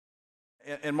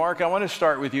And Marc, I want to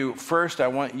start with you. First, I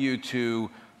want you to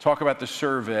talk about the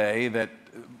survey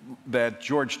that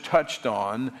George touched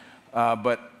on,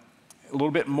 but a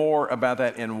little bit more about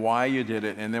that and why you did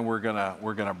it, and then we're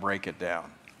gonna break it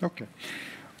down. Okay.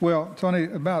 Well, Tony,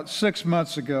 about 6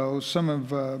 months ago, some of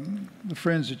the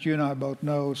friends that you and I both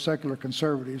know, secular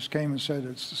conservatives, came and said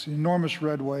this enormous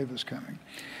red wave is coming.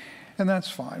 And that's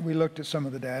fine. We looked at some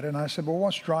of the data, and I said, well,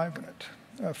 what's driving it?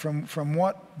 From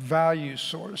what value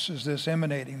source is this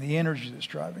emanating, the energy that's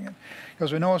driving it?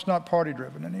 Because we know it's not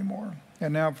party-driven anymore.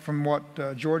 And now from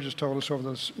what George has told us over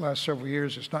the last several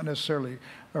years, it's not necessarily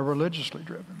religiously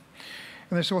driven.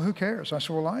 And they said, well, who cares? I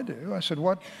said, well, I do. I said,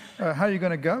 how are you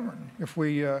going to govern if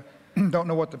we don't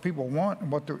know what the people want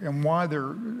and why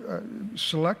they're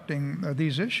selecting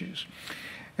these issues?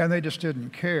 And they just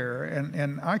didn't care.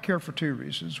 And I care for two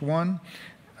reasons. One,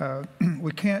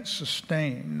 we can't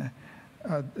sustain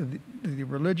the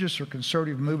religious or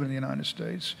conservative movement in the United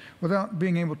States without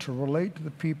being able to relate to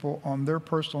the people on their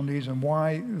personal needs and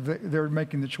why they're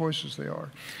making the choices they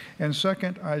are. And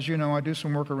second, as you know, I do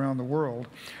some work around the world.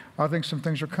 I think some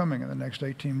things are coming in the next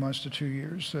 18 months to 2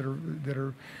 years that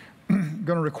are going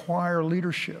to require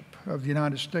leadership of the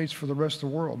United States for the rest of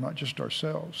the world, not just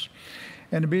ourselves.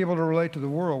 And to be able to relate to the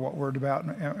world what we're about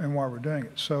and why we're doing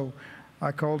it. So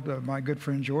I called my good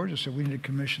friend George and said, we need to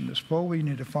commission this poll. We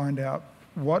need to find out,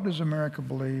 what does America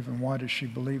believe and why does she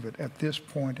believe it at this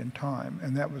point in time?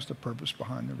 And that was the purpose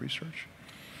behind the research.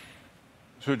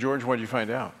 So George, what did you find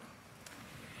out?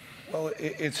 Well,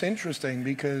 it's interesting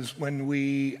because when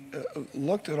we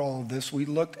looked at all of this, we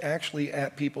looked actually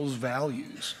at people's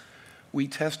values. We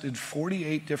tested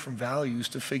 48 different values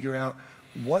to figure out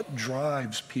what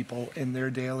drives people in their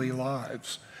daily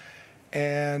lives.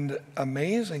 And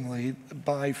amazingly,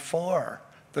 by far,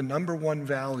 the #1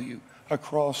 value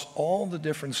across all the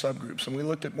different subgroups, and we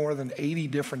looked at more than 80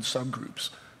 different subgroups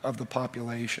of the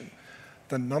population,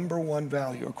 the #1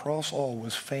 value across all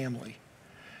was family.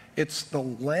 It's the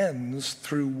lens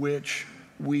through which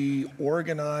we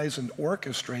organize and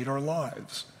orchestrate our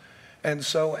lives. And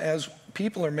so as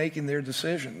people are making their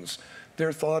decisions,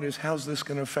 their thought is, how's this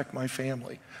going to affect my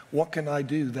family? What can I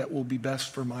do that will be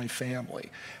best for my family?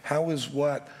 How is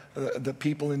what the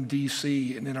people in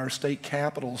D.C. and in our state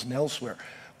capitals and elsewhere,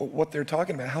 what they're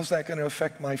talking about, how's that going to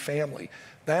affect my family?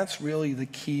 That's really the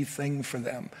key thing for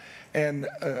them. And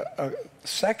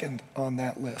second on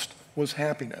that list was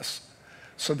happiness.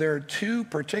 So there are two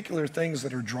particular things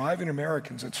that are driving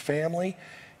Americans. It's family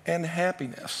and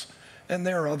happiness. And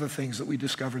there are other things that we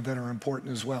discovered that are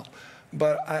important as well.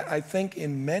 But I think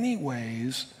in many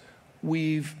ways,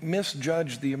 we've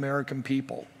misjudged the American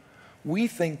people. We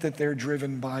think that they're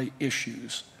driven by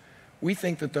issues. We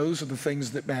think that those are the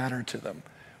things that matter to them.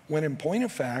 When in point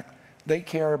of fact, they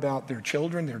care about their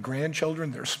children, their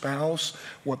grandchildren, their spouse,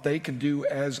 what they can do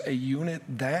as a unit.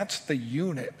 That's the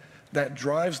unit that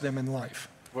drives them in life.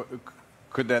 Well,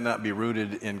 could that not be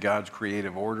rooted in God's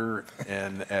creative order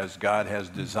and as God has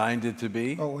designed it to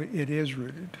be? Oh, it is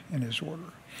rooted in His order.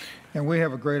 And we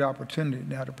have a great opportunity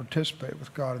now to participate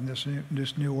with God in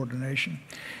this new ordination.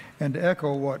 And to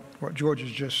echo what George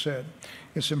has just said,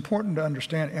 it's important to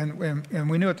understand, and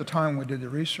we knew at the time we did the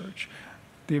research,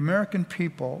 the American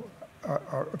people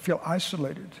feel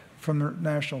isolated from their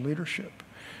national leadership.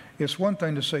 It's one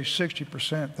thing to say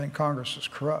 60% think Congress is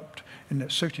corrupt, and that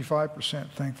 65%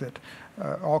 think that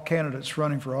all candidates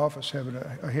running for office have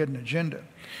a hidden agenda.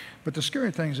 But the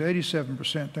scary thing is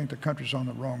 87% think the country's on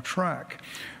the wrong track.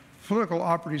 Political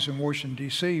operatives in Washington,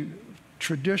 D.C.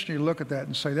 traditionally look at that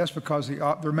and say that's because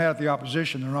they're mad at the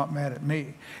opposition, they're not mad at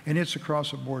me. And it's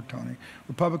across the board, Tony.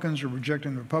 Republicans are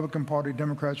rejecting the Republican Party,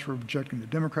 Democrats are rejecting the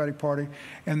Democratic Party,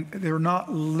 and they're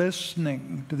not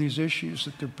listening to these issues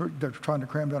that they're trying to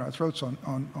cram down our throats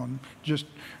on just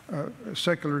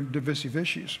secular and divisive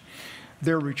issues.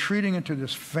 They're retreating into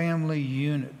this family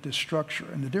unit, this structure,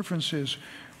 and the difference is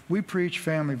we preach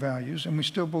family values, and we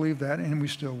still believe that, and we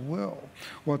still will.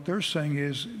 What they're saying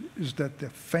is that the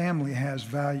family has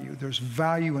value. There's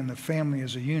value in the family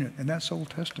as a unit, and that's Old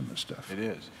Testament stuff. It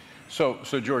is. So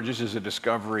George, this is a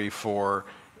discovery for,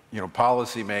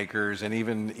 policymakers and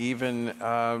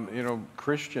even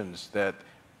Christians that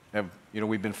have,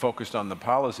 we've been focused on the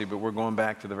policy, but we're going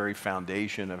back to the very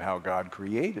foundation of how God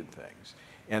created things,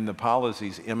 and the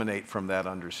policies emanate from that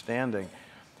understanding.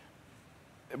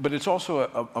 But it's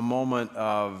also a moment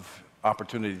of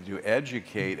opportunity to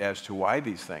educate as to why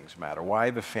these things matter, why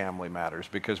the family matters,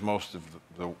 because most of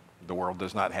the world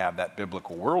does not have that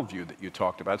biblical worldview that you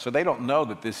talked about. So they don't know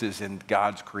that this is in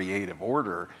God's creative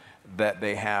order, that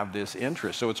they have this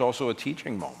interest. So it's also a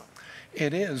teaching moment.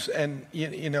 It is, and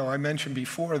you know, I mentioned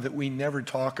before that we never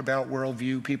talk about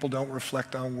worldview. People don't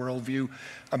reflect on worldview.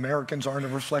 Americans aren't a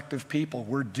reflective people.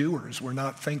 We're doers, we're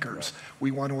not thinkers.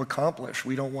 We want to accomplish.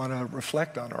 We don't want to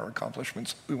reflect on our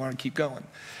accomplishments. We want to keep going.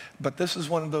 But this is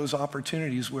one of those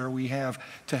opportunities where we have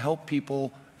to help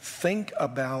people think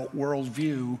about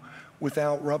worldview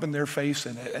without rubbing their face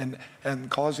in it and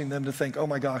causing them to think, oh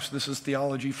my gosh, this is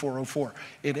theology 404.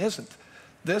 It isn't.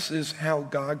 This is how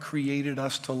God created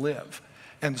us to live.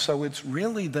 And so it's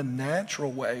really the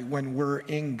natural way when we're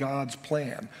in God's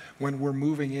plan, when we're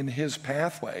moving in his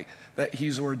pathway that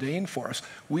he's ordained for us.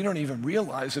 We don't even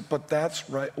realize it, but that's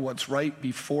right, what's right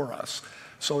before us.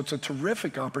 So it's a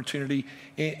terrific opportunity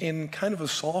in kind of a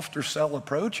softer sell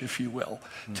approach, if you will,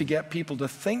 to get people to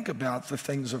think about the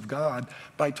things of God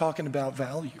by talking about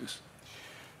values.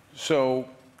 So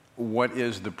what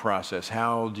is the process?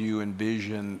 How do you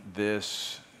envision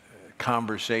this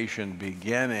conversation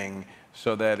beginning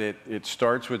so that it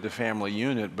starts with the family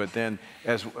unit, but then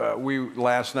as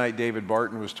last night David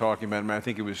Barton was talking about, I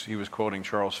think he was quoting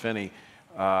Charles Finney,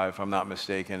 if I'm not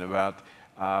mistaken, about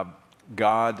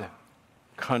God,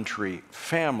 country,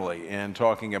 family, and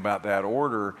talking about that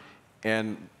order.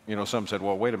 And you know, some said,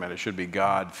 well, wait a minute, it should be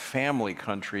God, family,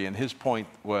 country. And his point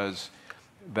was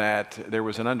that there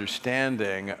was an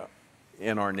understanding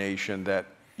in our nation that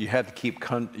you had to keep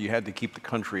the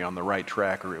country on the right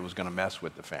track, or it was going to mess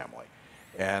with the family.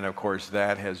 And of course,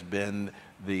 that has been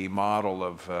the model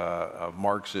of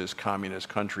Marxist communist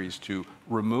countries, to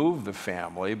remove the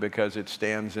family because it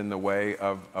stands in the way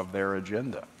of their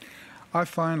agenda. I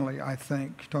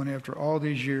think, Tony, after all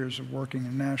these years of working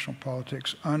in national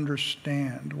politics,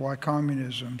 understand why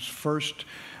communism's first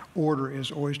order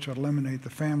is always to eliminate the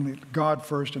family, God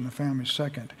first and the family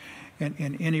second,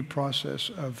 in any process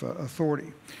of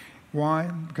authority. Why?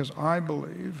 Because I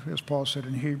believe, as Paul said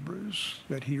in Hebrews,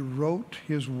 that he wrote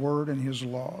his word and his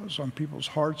laws on people's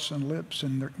hearts and lips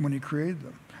when he created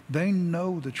them. They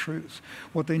know the truth.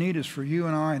 What they need is for you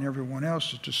and I and everyone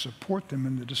else is to support them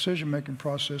in the decision-making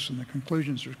process and the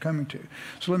conclusions they're coming to.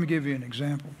 So let me give you an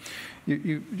example.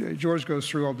 George goes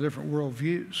through all the different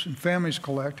worldviews, and families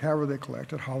collect, however they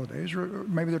collect, at holidays, or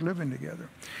maybe they're living together.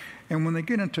 And when they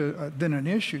get into then an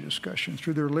issue discussion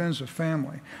through their lens of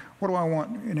family, what do I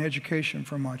want in education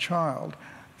for my child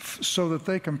so that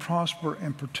they can prosper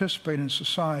and participate in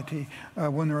society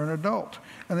when they're an adult?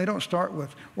 And they don't start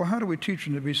with, well, how do we teach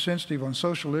them to be sensitive on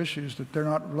social issues that they're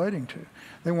not relating to?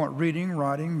 They want reading,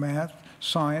 writing, math,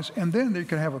 science, and then they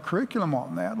can have a curriculum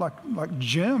on that, like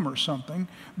gym or something,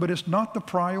 but it's not the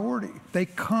priority. They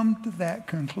come to that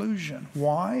conclusion.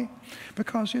 Why?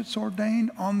 Because it's ordained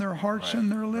on their hearts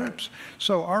and their lips.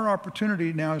 So our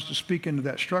opportunity now is to speak into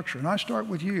that structure. And I start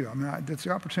with you. I mean, the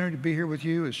opportunity to be here with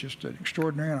you is just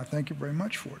extraordinary, and I thank you very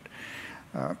much for it.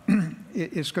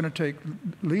 It's going to take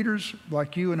leaders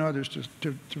like you and others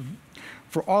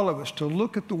for all of us to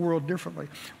look at the world differently.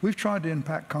 We've tried to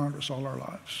impact Congress all our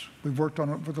lives. We've worked on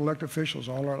it with elected officials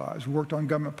all our lives. We worked on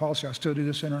government policy. I still do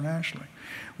this internationally.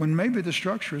 When maybe the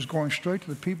structure is going straight to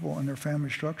the people and their family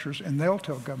structures, and they'll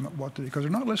tell government what to do, because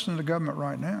they're not listening to government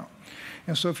right now.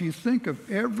 And so if you think of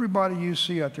everybody you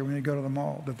see out there when you go to the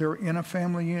mall, that they're in a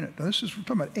family unit. Now this is, we're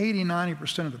talking about 80,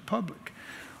 90% of the public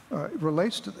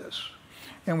relates to this.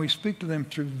 And we speak to them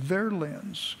through their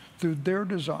lens, through their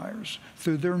desires,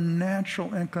 through their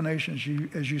natural inclinations,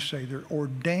 as you say, their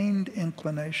ordained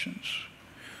inclinations.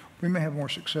 We may have more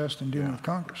success than dealing with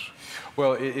Congress.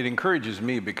 Well, it encourages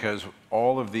me because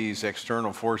all of these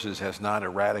external forces has not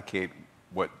eradicated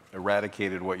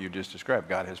what you just described.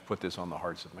 God has put this on the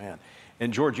hearts of man.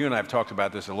 And George, you and I have talked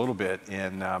about this a little bit,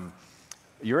 and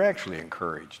you're actually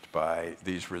encouraged by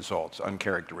these results,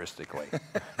 uncharacteristically.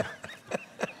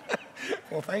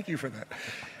 Well, thank you for that.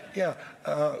 Yeah,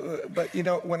 but you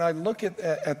know, when I look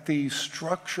at the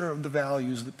structure of the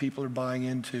values that people are buying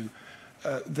into,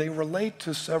 they relate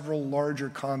to several larger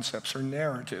concepts or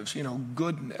narratives, you know,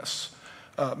 goodness,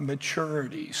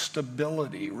 maturity,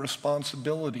 stability,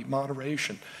 responsibility,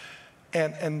 moderation.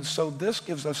 And so this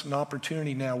gives us an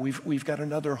opportunity now. We've got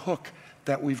another hook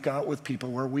that we've got with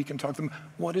people where we can talk to them.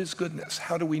 What is goodness?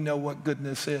 How do we know what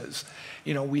goodness is?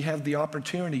 You know, we have the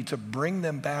opportunity to bring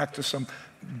them back to some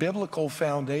biblical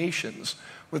foundations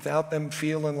without them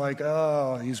feeling like,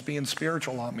 oh, he's being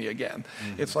spiritual on me again.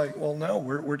 Mm-hmm. It's like, well, no,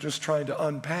 we're just trying to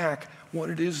unpack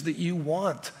what it is that you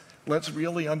want. Let's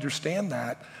really understand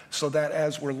that so that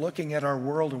as we're looking at our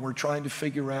world and we're trying to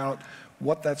figure out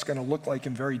what that's going to look like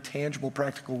in very tangible,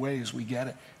 practical ways, we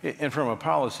get it. And from a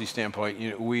policy standpoint,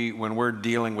 you know, when we're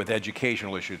dealing with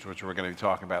educational issues, which we're going to be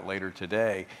talking about later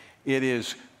today, it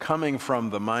is coming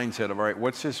from the mindset of, all right,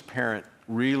 what's this parent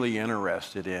really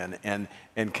interested in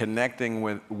and connecting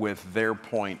with their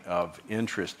point of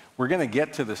interest. We're going to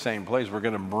get to the same place. We're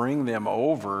going to bring them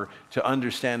over to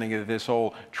understanding of this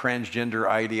whole transgender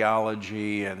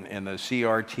ideology and the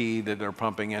CRT that they're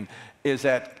pumping in is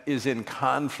in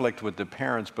conflict with the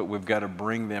parents, but we've got to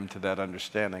bring them to that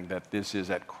understanding that this is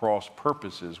at cross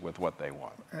purposes with what they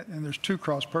want. And there's two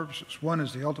cross purposes. One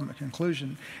is the ultimate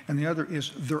conclusion, and the other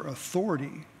is their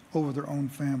authority over their own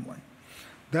family.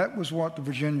 That was what the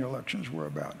Virginia elections were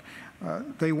about.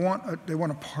 They want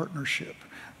a partnership.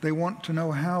 They want to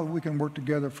know how we can work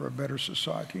together for a better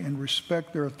society and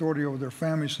respect their authority over their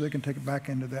families so they can take it back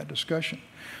into that discussion.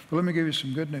 But let me give you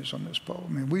some good news on this poll.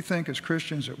 I mean, we think as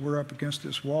Christians that we're up against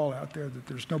this wall out there, that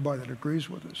there's nobody that agrees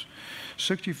with us.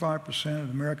 65% of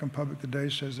the American public today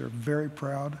says they're very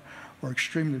proud or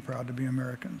extremely proud to be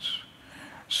Americans.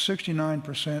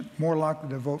 69% more likely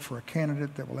to vote for a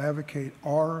candidate that will advocate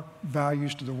our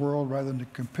values to the world rather than to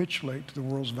capitulate to the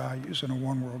world's values in a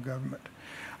one-world government.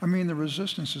 I mean, the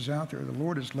resistance is out there. The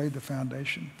Lord has laid the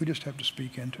foundation. We just have to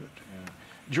speak into it. Yeah.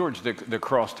 George, the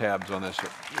crosstabs on this,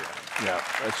 yeah,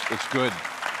 it's good.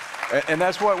 And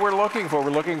that's what we're looking for.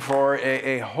 We're looking for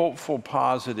a hopeful,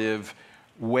 positive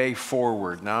way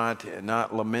forward, not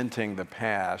lamenting the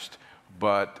past,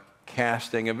 but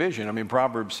casting a vision. I mean,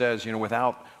 Proverbs says,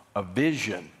 without a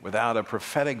vision, without a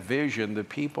prophetic vision, the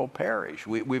people perish.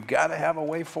 We've got to have a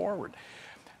way forward.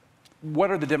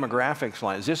 What are the demographics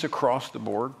like? Is this across the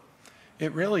board?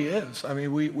 It really is. I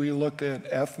mean, we looked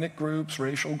at ethnic groups,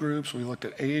 racial groups, we looked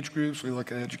at age groups, we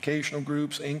looked at educational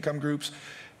groups, income groups.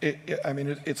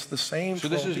 It's the same. So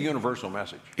this is a universal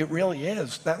message. It really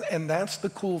is. And that's the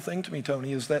cool thing to me,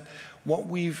 Tony, is that what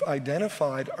we've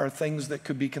identified are things that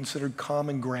could be considered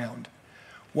common ground.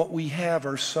 What we have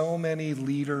are so many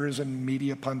leaders and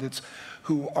media pundits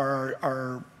who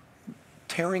are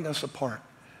tearing us apart.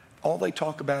 All they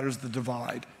talk about is the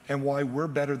divide and why we're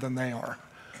better than they are.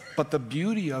 But the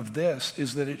beauty of this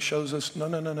is that it shows us,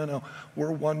 no,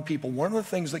 we're one people. One of the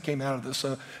things that came out of this,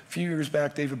 a few years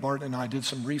back, David Barna and I did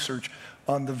some research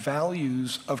on the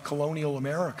values of colonial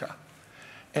America.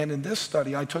 And in this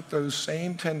study, I took those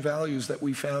same 10 values that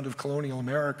we found of colonial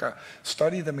America,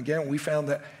 studied them again, we found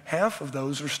that half of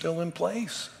those are still in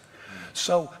place.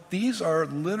 So these are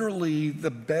literally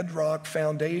the bedrock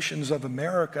foundations of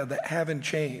America that haven't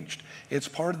changed. It's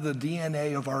part of the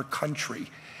DNA of our country.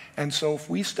 And so if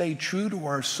we stay true to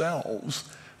ourselves,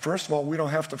 first of all, we don't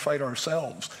have to fight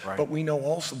ourselves, right. But we know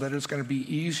also that it's going to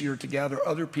be easier to gather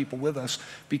other people with us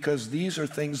because these are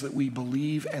things that we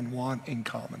believe and want in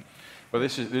common. Well,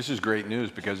 this is great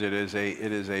news because it is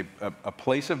a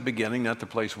place of beginning, not the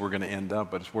place we're going to end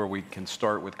up, but it's where we can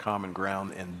start with common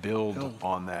ground and build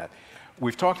on that.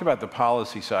 We've talked about the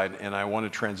policy side, and I want to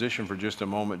transition for just a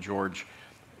moment, George,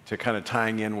 to kind of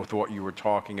tying in with what you were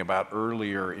talking about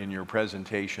earlier in your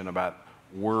presentation about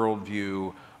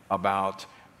worldview, about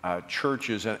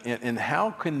churches, and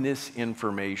how can this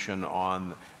information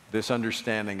on this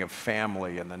understanding of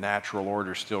family and the natural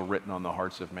order still written on the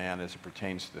hearts of man as it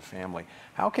pertains to the family,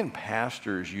 how can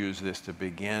pastors use this to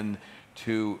begin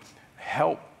to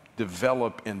help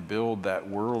develop and build that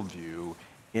worldview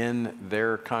in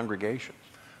their congregations?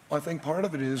 Well, I think part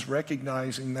of it is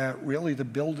recognizing that really the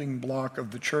building block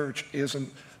of the church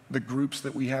isn't the groups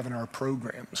that we have in our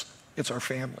programs. It's our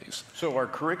families. So our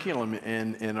curriculum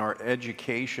and our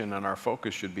education and our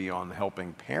focus should be on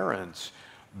helping parents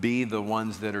be the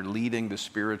ones that are leading the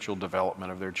spiritual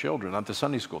development of their children, not the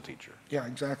Sunday school teacher. Yeah,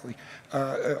 exactly.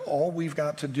 All we've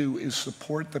got to do is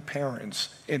support the parents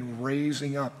in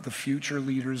raising up the future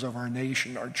leaders of our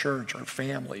nation, our church, our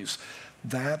families.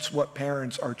 That's what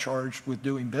parents are charged with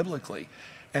doing biblically.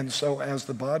 And so as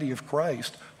the body of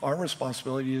Christ, our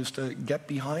responsibility is to get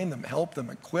behind them, help them,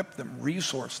 equip them,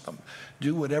 resource them,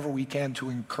 do whatever we can to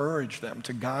encourage them,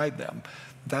 to guide them.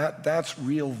 That's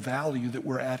real value that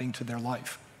we're adding to their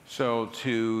life. So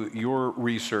to your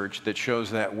research that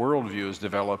shows that worldview is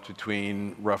developed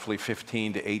between roughly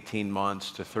 15 to 18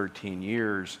 months to 13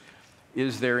 years,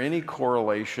 is there any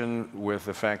correlation with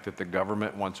the fact that the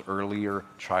government wants earlier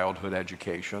childhood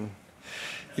education?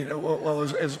 Well,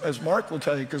 as Marc will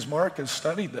tell you, because Marc has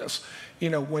studied this,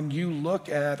 when you look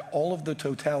at all of the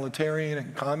totalitarian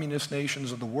and communist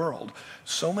nations of the world,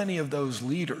 so many of those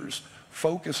leaders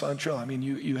focus on children. I mean,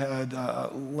 you had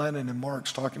Lenin and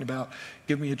Marx talking about,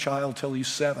 give me a child till he's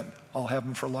 7, I'll have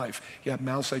him for life. You have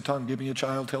Mao Zedong, give me a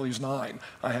child till he's 9,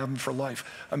 I have him for life.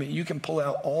 I mean, you can pull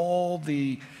out all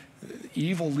the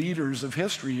evil leaders of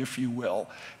history, if you will,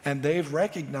 and they've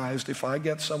recognized if I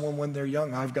get someone when they're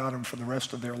young, I've got them for the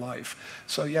rest of their life.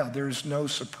 So yeah, there's no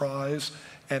surprise,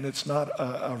 and it's not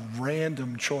a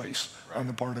random choice on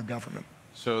the part of government.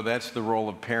 So that's the role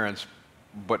of parents,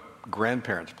 but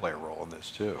grandparents play a role in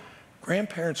this too.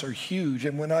 Grandparents are huge,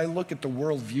 and when I look at the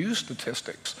worldview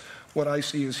statistics, what I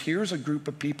see is here's a group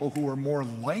of people who are more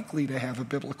likely to have a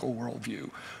biblical worldview,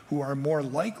 who are more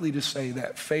likely to say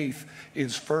that faith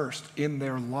is first in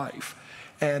their life,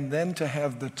 and then to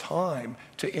have the time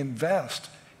to invest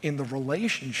in the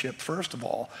relationship, first of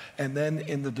all, and then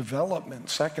in the development,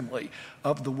 secondly,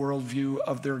 of the worldview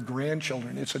of their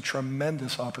grandchildren. It's a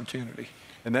tremendous opportunity.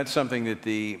 And that's something that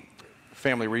the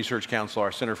Family Research Council,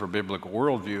 our Center for Biblical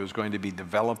Worldview, is going to be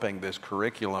developing this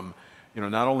curriculum,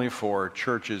 not only for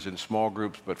churches and small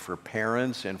groups, but for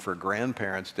parents and for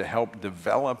grandparents to help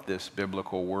develop this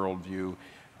biblical worldview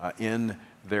in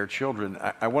their children.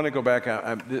 I want to go back.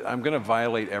 I'm going to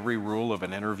violate every rule of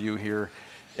an interview here,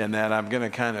 in that I'm going to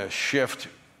kind of shift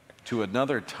to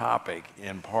another topic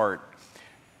in part.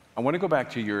 I want to go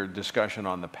back to your discussion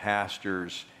on the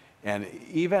pastors. And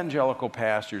evangelical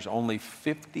pastors, only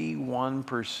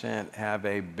 51% have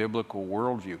a biblical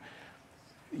worldview.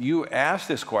 You asked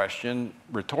this question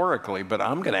rhetorically, but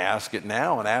I'm going to ask it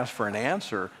now and ask for an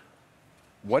answer.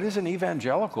 What is an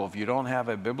evangelical if you don't have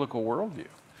a biblical worldview?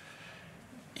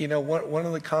 One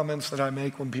of the comments that I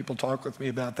make when people talk with me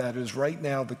about that is right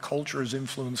now the culture is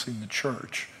influencing the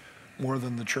church more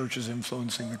than the church is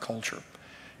influencing the culture.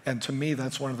 And to me,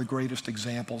 that's one of the greatest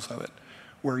examples of it,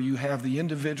 where you have the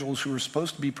individuals who are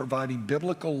supposed to be providing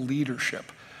biblical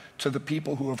leadership to the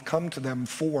people who have come to them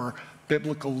for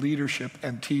biblical leadership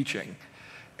and teaching.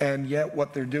 And yet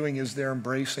what they're doing is they're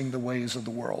embracing the ways of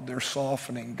the world. They're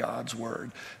softening God's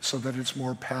word so that it's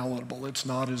more palatable. It's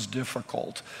not as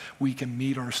difficult. We can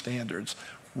meet our standards.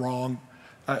 Wrong.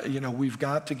 We've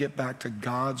got to get back to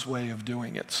God's way of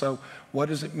doing it. So what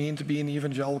does it mean to be an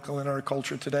evangelical in our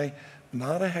culture today?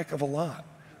 Not a heck of a lot.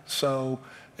 So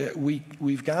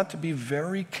we've got to be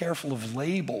very careful of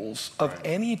labels of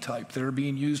any type that are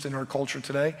being used in our culture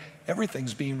today.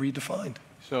 Everything's being redefined.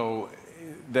 So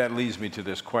that leads me to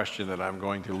this question that I'm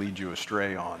going to lead you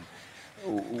astray on.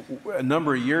 A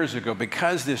number of years ago,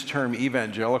 because this term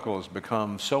evangelical has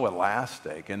become so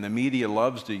elastic and the media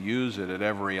loves to use it at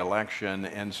every election,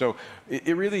 and so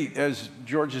it really, as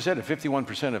George has said,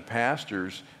 51% of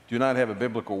pastors do not have a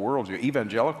biblical worldview.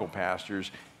 Evangelical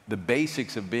pastors, the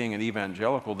basics of being an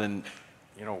evangelical, then,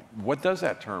 what does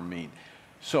that term mean?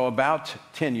 So about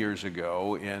 10 years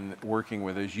ago, in working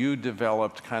with us, you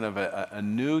developed kind of a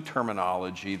new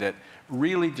terminology that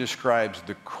really describes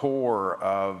the core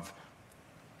of,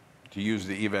 to use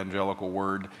the evangelical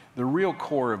word, the real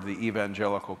core of the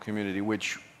evangelical community,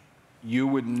 which you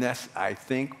would, I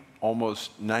think,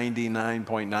 almost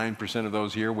 99.9% of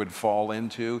those here would fall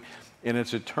into. And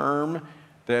it's a term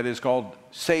that is called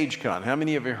SageCon. How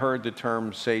many of you heard the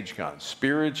term SageCon?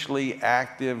 Spiritually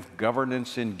active,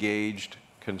 governance engaged,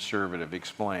 conservative.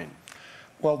 Explain.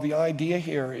 Well, the idea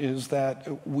here is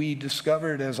that we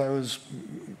discovered, as I was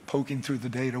poking through the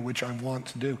data, which I want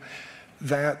to do,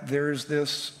 that there's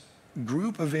this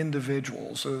group of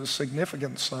individuals, a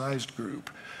significant sized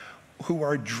group, who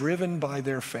are driven by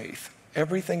their faith.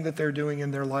 Everything that they're doing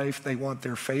in their life, they want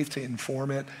their faith to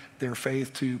inform it, their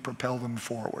faith to propel them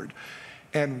forward.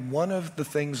 And one of the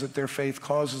things that their faith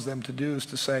causes them to do is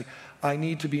to say, I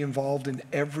need to be involved in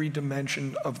every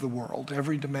dimension of the world,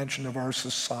 every dimension of our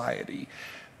society,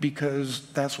 because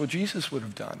that's what Jesus would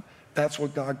have done. That's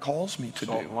what God calls me to do.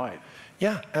 Salt and light.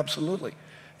 Yeah, absolutely.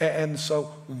 And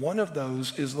so one of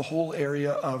those is the whole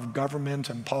area of government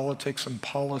and politics and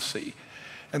policy.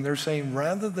 And they're saying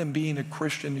rather than being a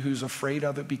Christian who's afraid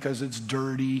of it because it's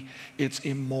dirty, it's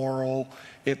immoral,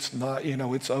 it's not,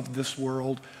 it's of this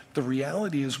world, the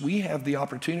reality is we have the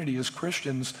opportunity as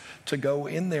Christians to go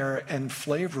in there and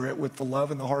flavor it with the love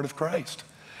and the heart of Christ.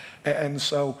 And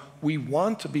so we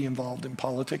want to be involved in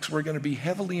politics. We're going to be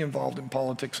heavily involved in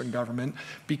politics and government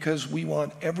because we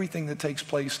want everything that takes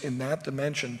place in that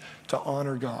dimension to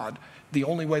honor God. The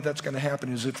only way that's going to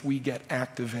happen is if we get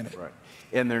active in it. Right.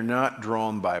 And they're not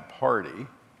drawn by party.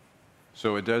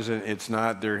 So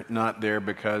they're not there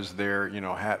because they're,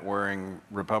 hat-wearing,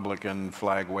 Republican,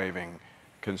 flag-waving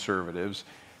conservatives.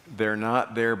 They're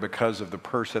not there because of the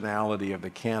personality of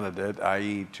the candidate,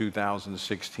 i.e.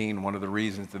 2016, one of the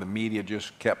reasons that the media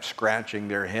just kept scratching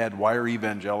their head, why are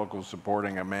evangelicals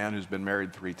supporting a man who's been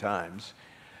married 3 times?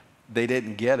 They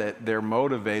didn't get it. They're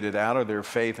motivated out of their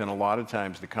faith, and a lot of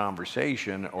times the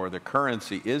conversation or the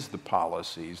currency is the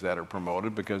policies that are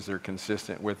promoted because they're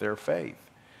consistent with their faith.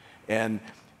 And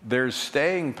there's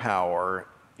staying power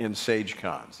in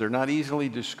SageCons. They're not easily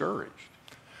discouraged.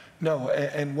 No,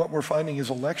 and what we're finding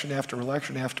is election after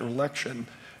election after election,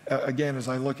 again, as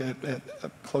I look at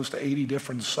close to 80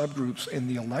 different subgroups in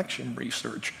the election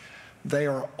research, they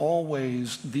are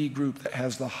always the group that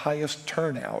has the highest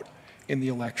turnout in the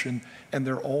election, and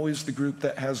they're always the group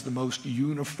that has the most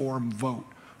uniform vote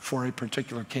for a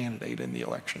particular candidate in the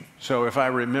election. So if I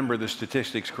remember the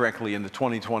statistics correctly, in the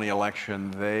 2020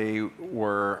 election, they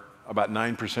were about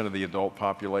 9% of the adult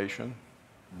population,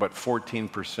 but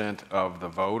 14% of the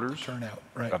voters. Turnout,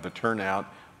 right. Of the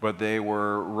turnout, but they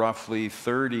were roughly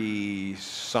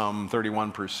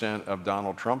 31% of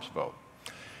Donald Trump's vote.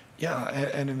 Yeah,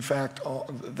 and in fact,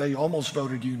 they almost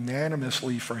voted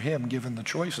unanimously for him, given the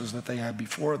choices that they had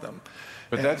before them.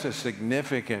 But that's a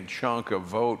significant chunk of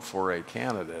vote for a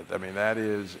candidate. I mean, that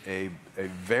is a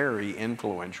very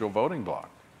influential voting bloc.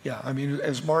 Yeah, I mean,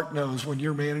 as Mark knows, when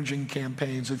you're managing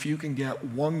campaigns, if you can get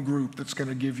one group that's going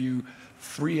to give you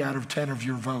 3 out of 10 of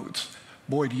your votes,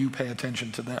 boy, do you pay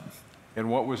attention to them.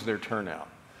 And what was their turnout?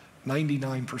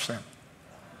 99%.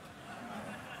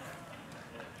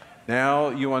 Now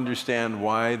you understand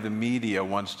why the media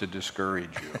wants to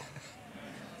discourage you.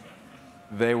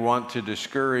 They want to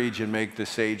discourage and make the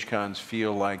SageCons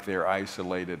feel like they're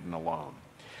isolated and alone.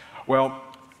 Well,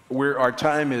 our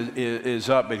time is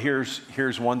up, but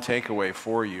here's one takeaway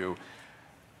for you.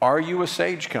 Are you a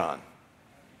SageCon?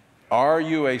 Are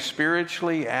you a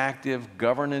spiritually active,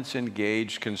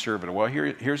 governance-engaged conservative? Well,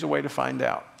 here's a way to find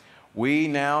out. We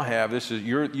now have,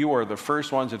 you are the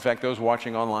first ones, in fact, those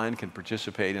watching online can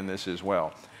participate in this as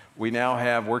well. We now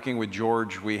have, working with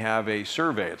George, we have a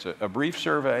survey. It's a brief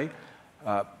survey,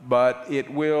 but it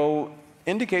will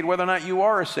indicate whether or not you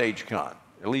are a SageCon,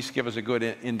 at least give us a good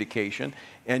indication.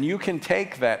 And you can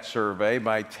take that survey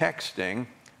by texting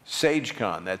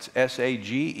SageCon, that's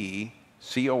SAGECON,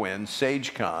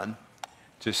 SageCon,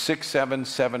 to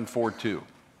 67742.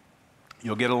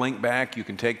 You'll get a link back, you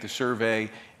can take the survey,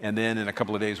 and then in a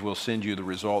couple of days we'll send you the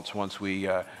results once we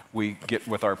get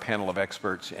with our panel of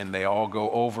experts, and they all go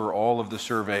over all of the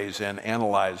surveys and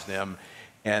analyze them.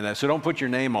 And so don't put your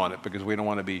name on it, because we don't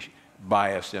want to be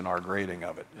biased in our grading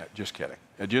of it. Just kidding.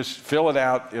 Just fill it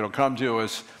out, it'll come to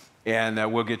us, and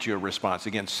we'll get you a response.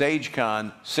 Again,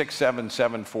 SageCon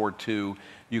 67742.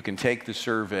 You can take the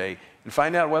survey and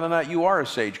find out whether or not you are a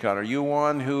SageCon. Are you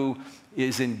one who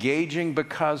is engaging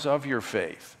because of your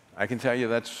faith? I can tell you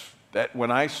that when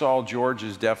I saw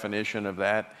George's definition of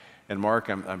that, and Mark,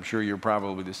 I'm sure you're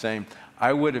probably the same,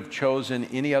 I would have chosen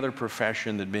any other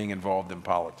profession than being involved in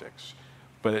politics.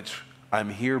 But I'm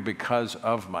here because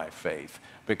of my faith,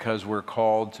 because we're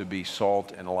called to be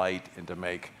salt and light and to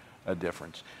make a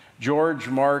difference. George,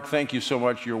 Mark, thank you so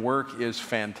much. Your work is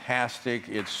fantastic.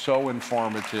 It's so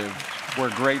informative.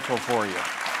 We're grateful for you.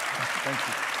 Thank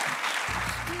you.